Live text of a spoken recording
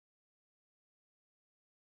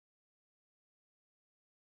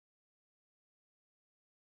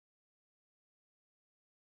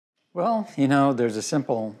Well, there's a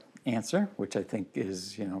simple answer, which I think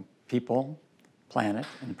is, people, planet,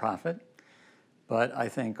 and profit. But I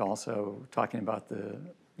think also talking about the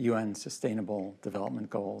UN Sustainable Development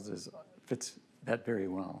Goals fits that very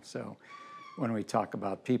well. So when we talk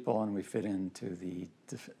about people and we fit into the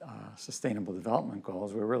Sustainable Development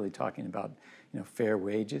Goals, we're really talking about fair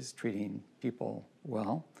wages, treating people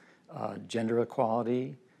well, gender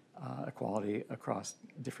equality, equality across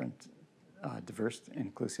different diverse,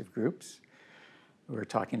 inclusive groups. We're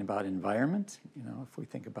talking about environment, if we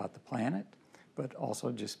think about the planet, but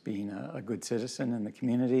also just being a good citizen in the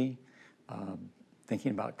community, thinking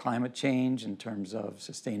about climate change in terms of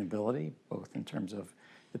sustainability, both in terms of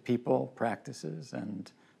the people, practices,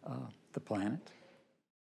 and the planet.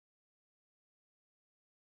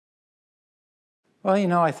 Well,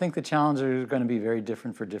 I think the challenges are going to be very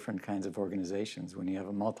different for different kinds of organizations. When you have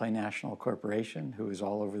a multinational corporation who is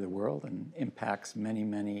all over the world and impacts many,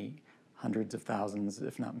 many hundreds of thousands,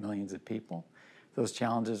 if not millions of people, those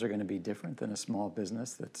challenges are going to be different than a small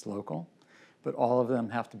business that's local. But all of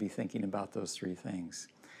them have to be thinking about those three things.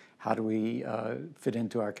 How do we fit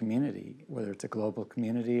into our community, whether it's a global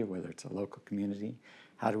community or whether it's a local community?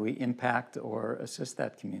 How do we impact or assist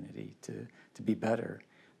that community to be better?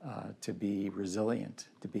 To be resilient,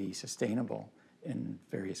 to be sustainable in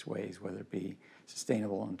various ways, whether it be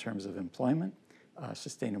sustainable in terms of employment,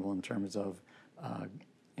 sustainable in terms of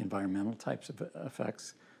environmental types of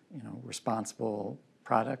effects, responsible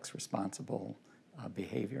products, responsible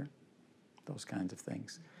behavior, those kinds of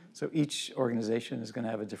things. So each organization is going to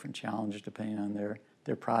have a different challenge depending on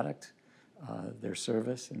their product, their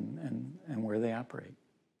service, and where they operate.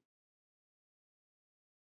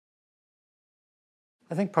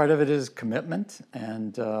 I think part of it is commitment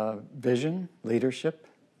and vision, leadership.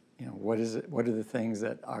 What are the things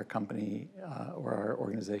that our company or our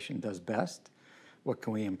organization does best? What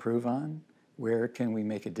can we improve on? Where can we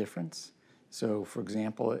make a difference? So, for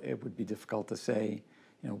example, it would be difficult to say,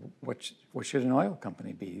 what should an oil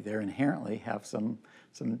company be? They inherently have some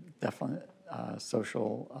definite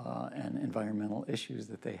social and environmental issues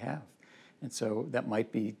that they have. And so that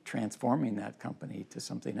might be transforming that company to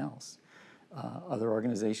something else. Other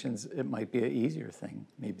organizations, it might be an easier thing.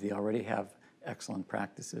 Maybe they already have excellent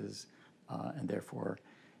practices, and therefore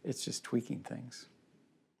it's just tweaking things.